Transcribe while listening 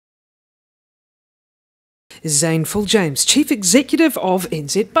is Zane Fulljames, Chief Executive of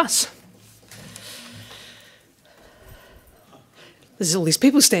NZ Bus. There's all these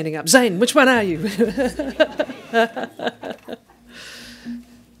people standing up. Zane, which one are you?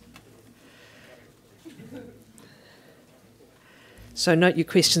 So note your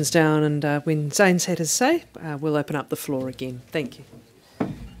questions down, and when Zane's had his say, we'll open up the floor again. Thank you.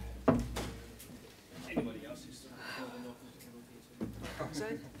 Anybody else who's still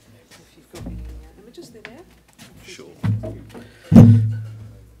Zane, if you've got any images, they're there. Sure.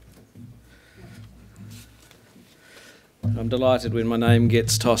 I'm delighted when my name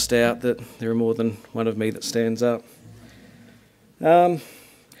gets tossed out that there are more than one of me that stands up.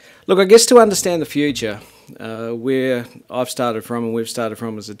 Look, I guess to understand the future, where I've started from and we've started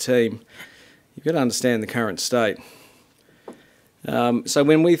from as a team, you've got to understand the current state. So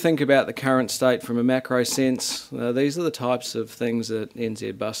when we think about the current state from a macro sense, these are the types of things at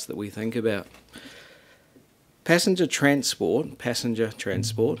NZ Bus that we think about. Passenger transport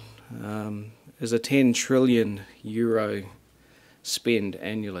is a 10 trillion euro spend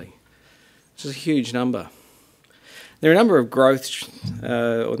annually, which is a huge number. There are a number of growth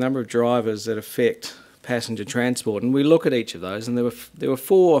or number of drivers that affect passenger transport, and we look at each of those, and there were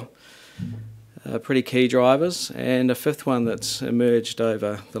four pretty key drivers, and a fifth one that's emerged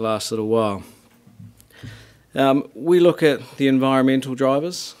over the last little while. We look at the environmental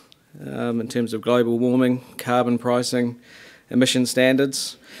drivers in terms of global warming, carbon pricing, emission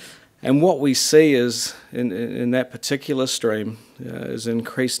standards, and what we see is in that particular stream is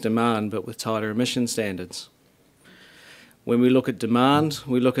increased demand, but with tighter emission standards. When we look at demand,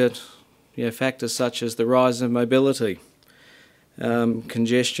 we look at factors such as the rise of mobility,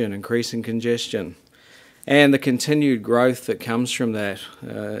 congestion, increasing congestion, and the continued growth that comes from that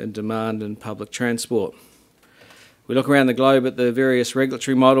in demand in public transport. We look around the globe at the various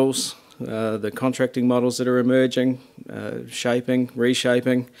regulatory models, the contracting models that are emerging, shaping,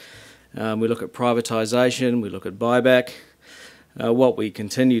 reshaping. We look at privatisation, we look at buyback. What we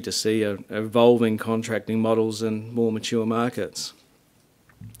continue to see are evolving contracting models in more mature markets.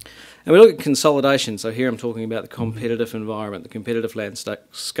 And we look at consolidation, so here I'm talking about the competitive environment, the competitive landscape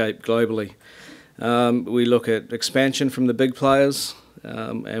globally. We look at expansion from the big players,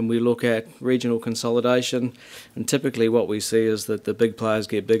 and we look at regional consolidation, and typically what we see is that the big players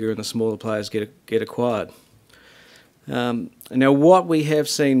get bigger and the smaller players get acquired. Now what we have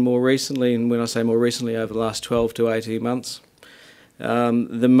seen more recently, and when I say more recently over the last 12 to 18 months,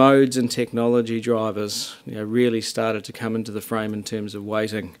 the modes and technology drivers really started to come into the frame in terms of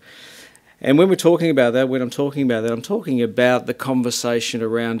weighting. And when we're talking about that, I'm talking about the conversation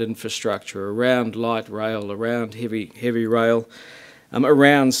around infrastructure, around light rail, around heavy rail,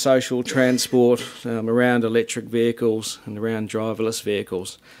 around social transport, around electric vehicles and around driverless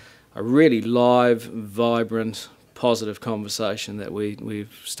vehicles. A really live, vibrant, positive conversation that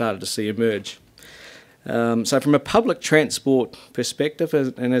we've started to see emerge. So from a public transport perspective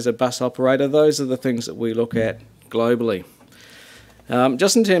and as a bus operator, those are the things that we look at globally.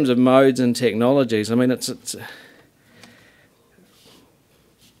 Just in terms of modes and technologies, I mean, it's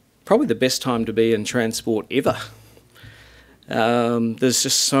probably the best time to be in transport ever. There's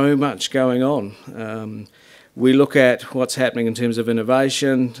just so much going on. We look at what's happening in terms of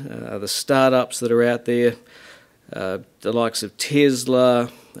innovation, the startups that are out there, the likes of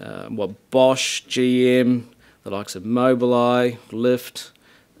Tesla, Bosch, GM, the likes of Mobileye, Lyft,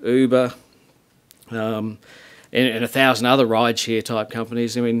 Uber, and 1,000 other rideshare type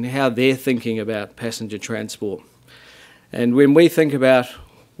companies. I mean, how they're thinking about passenger transport. And when we think about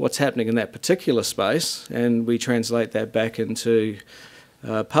what's happening in that particular space and we translate that back into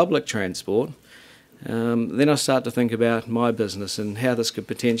public transport, then I start to think about my business and how this could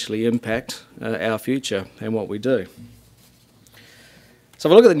potentially impact our future and what we do. So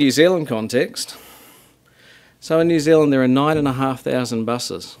if I look at the New Zealand context, so in New Zealand there are 9,500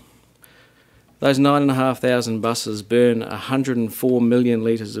 buses. Those 9,500 buses burn 104 million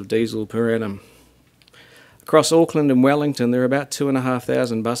litres of diesel per annum. Across Auckland and Wellington there are about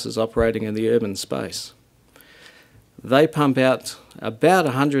 2,500 buses operating in the urban space. They pump out about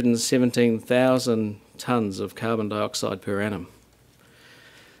 117,000 tonnes of carbon dioxide per annum.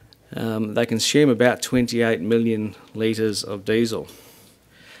 They consume about 28 million litres of diesel.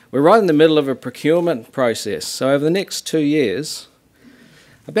 We're right in the middle of a procurement process, so over the next 2 years,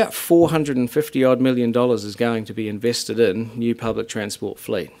 about $450 odd million is going to be invested in new public transport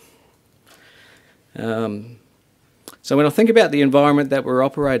fleet. So when I think about the environment that we're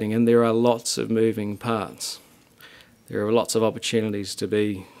operating in, there are lots of moving parts. There are lots of opportunities to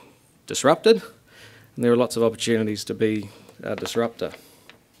be disrupted, and there are lots of opportunities to be a disruptor.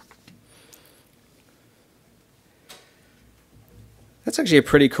 That's actually a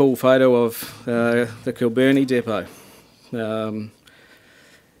pretty cool photo of the Kilburnie depot.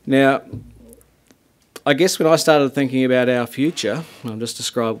 Now, I guess when I started thinking about our future, I'll just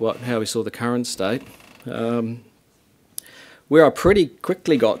describe how we saw the current state. Where I pretty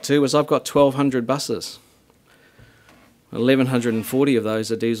quickly got to was I've got 1,200 buses. 1,140 of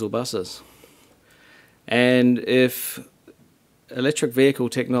those are diesel buses. And if electric vehicle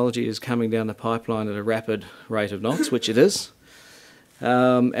technology is coming down the pipeline at a rapid rate of knots, which it is,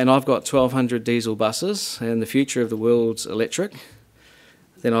 and I've got 1,200 diesel buses and the future of the world's electric,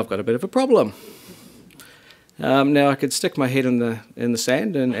 then I've got a bit of a problem. Now I could stick my head in the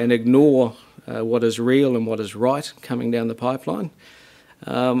sand and ignore what is real and what is right coming down the pipeline,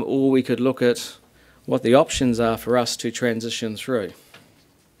 or we could look at what the options are for us to transition through.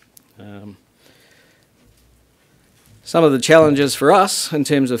 Some of the challenges for us in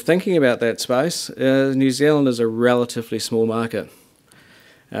terms of thinking about that space, New Zealand is a relatively small market.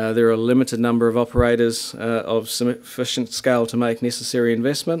 There are a limited number of operators of sufficient scale to make necessary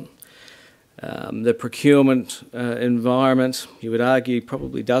investment. The procurement environment, you would argue,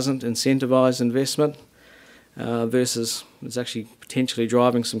 probably doesn't incentivise investment versus it's actually potentially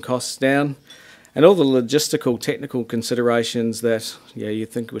driving some costs down. And all the logistical, technical considerations that you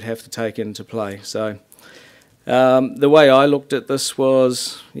think would have to take into play. So the way I looked at this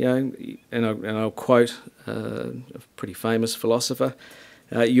was, and I'll quote a pretty famous philosopher,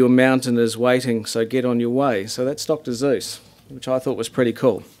 your mountain is waiting, so get on your way. So that's Dr. Seuss, which I thought was pretty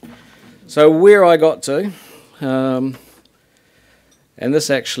cool. So where I got to, and this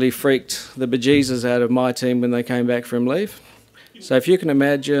actually freaked the bejesus out of my team when they came back from leave. So if you can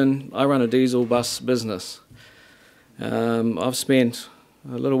imagine, I run a diesel bus business. I've spent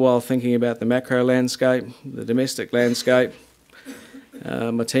a little while thinking about the macro landscape, the domestic landscape.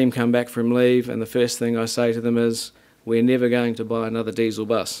 My team come back from leave, and the first thing I say to them is, we're never going to buy another diesel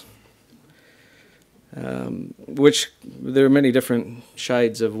bus. Which there are many different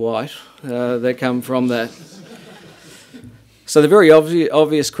shades of white that come from that. So the very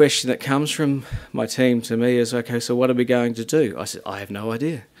obvious question that comes from my team to me is, okay, so what are we going to do? I said, I have no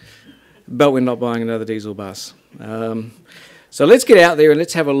idea. But we're not buying another diesel bus. So let's get out there and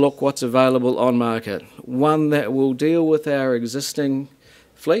let's have a look what's available on market. One that will deal with our existing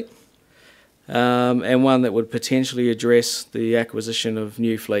fleet, and one that would potentially address the acquisition of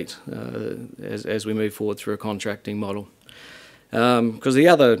new fleet as we move forward through a contracting model. Because the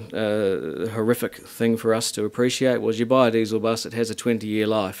other horrific thing for us to appreciate was you buy a diesel bus, it has a 20-year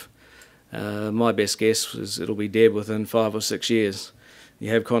life. My best guess is it'll be dead within 5 or 6 years. You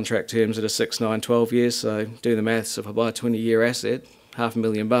have contract terms that are 6, 9, 12 years, so do the maths. If I buy a 20-year asset,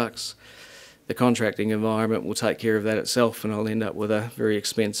 $500,000, the contracting environment will take care of that itself, and I'll end up with a very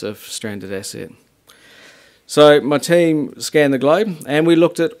expensive stranded asset. So my team scanned the globe, and we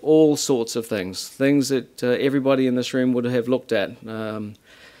looked at all sorts of things that everybody in this room would have looked at.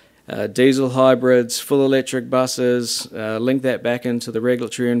 Diesel hybrids, full electric buses, link that back into the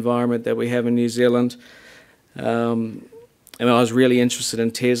regulatory environment that we have in New Zealand. And I was really interested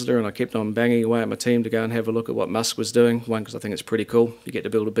in Tesla, and I kept on banging away at my team to go and have a look at what Musk was doing. One, because I think it's pretty cool. You get to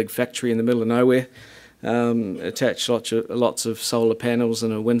build a big factory in the middle of nowhere, attach lots of solar panels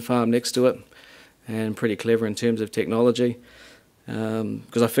and a wind farm next to it, and pretty clever in terms of technology.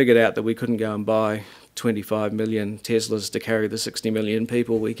 Because I figured out that we couldn't go and buy 25 million Teslas to carry the 60 million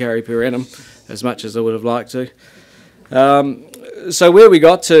people we carry per annum, as much as I would have liked to. So where we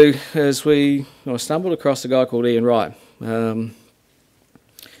got to is I stumbled across a guy called Ian Wright. And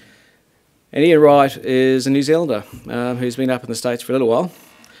Ian Wright is a New Zealander who's been up in the States for a little while,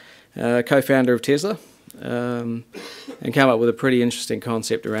 co-founder of Tesla, and came up with a pretty interesting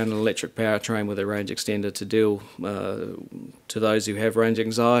concept around an electric powertrain with a range extender to deal to those who have range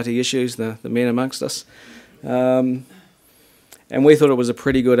anxiety issues, the men amongst us. And we thought it was a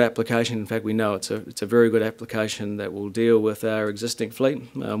pretty good application. In fact, we know it's a very good application that will deal with our existing fleet.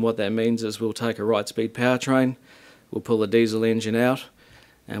 What that means is we'll take a right-speed powertrain, we'll pull the diesel engine out,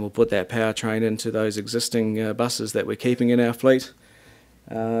 and we'll put that powertrain into those existing buses that we're keeping in our fleet.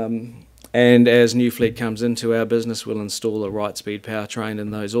 And as new fleet comes into our business, we'll install a right-speed powertrain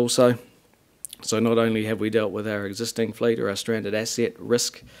in those also. So not only have we dealt with our existing fleet or our stranded asset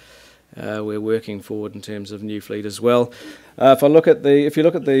risk, we're working forward in terms of new fleet as well. If you look at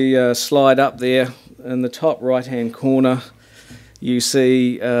the slide up there in the top right-hand corner, you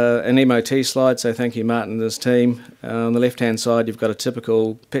see an MOT slide, so thank you Martin and his team. On the left-hand side you've got a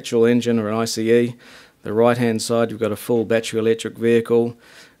typical petrol engine or an ICE. The right-hand side you've got a full battery electric vehicle.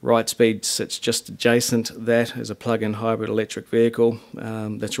 Right speed sits just adjacent. That is a plug-in hybrid electric vehicle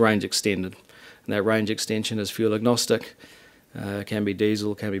that's range extended. And that range extension is fuel agnostic. Can be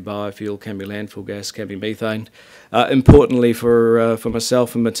diesel, can be biofuel, can be landfill gas, can be methane. Importantly for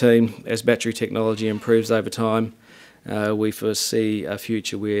myself and my team, as battery technology improves over time, we foresee a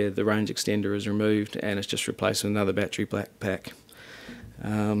future where the range extender is removed and it's just replaced with another battery pack.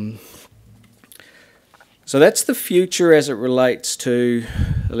 So that's the future as it relates to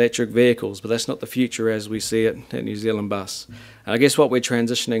electric vehicles, but that's not the future as we see it at New Zealand Bus. And I guess what we're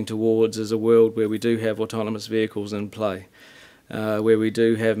transitioning towards is a world where we do have autonomous vehicles in play, where we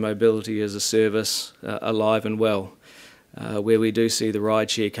do have mobility as a service alive and well, where we do see the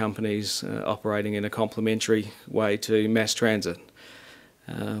rideshare companies operating in a complementary way to mass transit.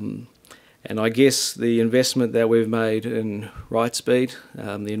 And I guess the investment that we've made in Rightspeed,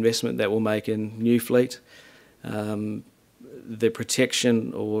 the investment that we'll make in new fleet, the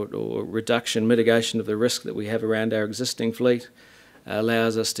protection or reduction, mitigation of the risk that we have around our existing fleet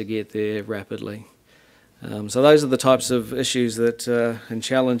allows us to get there rapidly. So those are the types of issues that and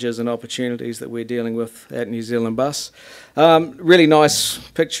challenges and opportunities that we're dealing with at New Zealand Bus. Really nice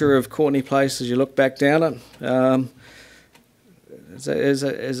picture of Courtenay Place as you look back down it.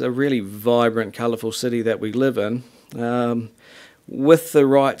 It's a really vibrant, colourful city that we live in. With the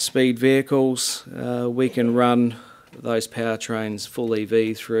right speed vehicles, we can run those powertrains full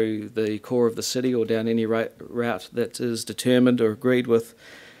EV through the core of the city or down any route that is determined or agreed with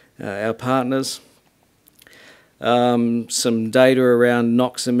our partners. Some data around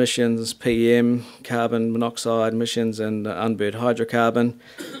NOx emissions, PM, carbon monoxide emissions and unburned hydrocarbon.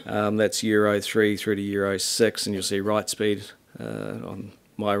 That's Euro 3 through to Euro 6, and you'll see Rightspeed on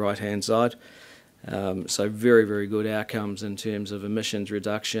my right-hand side. So very, very good outcomes in terms of emissions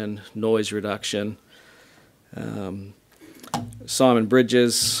reduction, noise reduction. Simon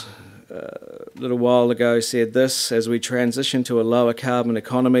Bridges a little while ago said this: as we transition to a lower carbon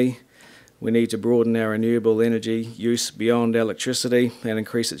economy, we need to broaden our renewable energy use beyond electricity and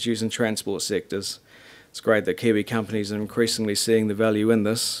increase its use in transport sectors. It's great that Kiwi companies are increasingly seeing the value in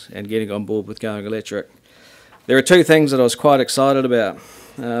this and getting on board with going electric. There are two things that I was quite excited about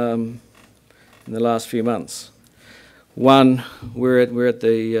in the last few months. One, we're at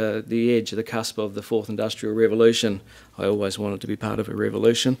the edge, the cusp of the fourth industrial revolution. I always wanted to be part of a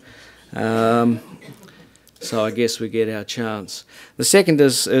revolution. So I guess we get our chance. The second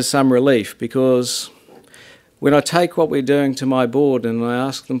is some relief, because when I take what we're doing to my board and I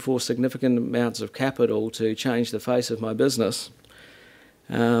ask them for significant amounts of capital to change the face of my business,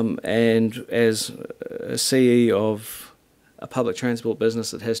 and as a CE of a public transport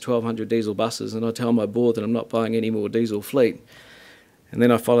business that has 1,200 diesel buses, and I tell my board that I'm not buying any more diesel fleet, and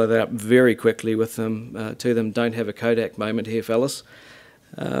then I follow that up very quickly with them, to them, don't have a Kodak moment here, fellas.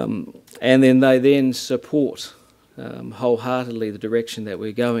 And then they then support wholeheartedly the direction that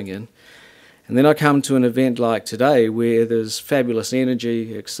we're going in. And then I come to an event like today where there's fabulous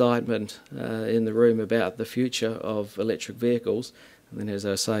energy, excitement in the room about the future of electric vehicles. And then, as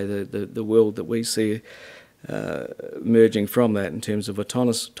I say, the world that we see merging from that in terms of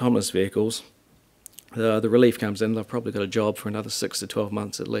autonomous vehicles, the relief comes in. I've probably got a job for another 6 to 12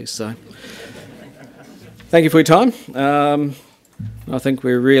 months at least. So thank you for your time. I think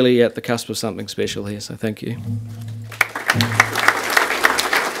we're really at the cusp of something special here, so thank you.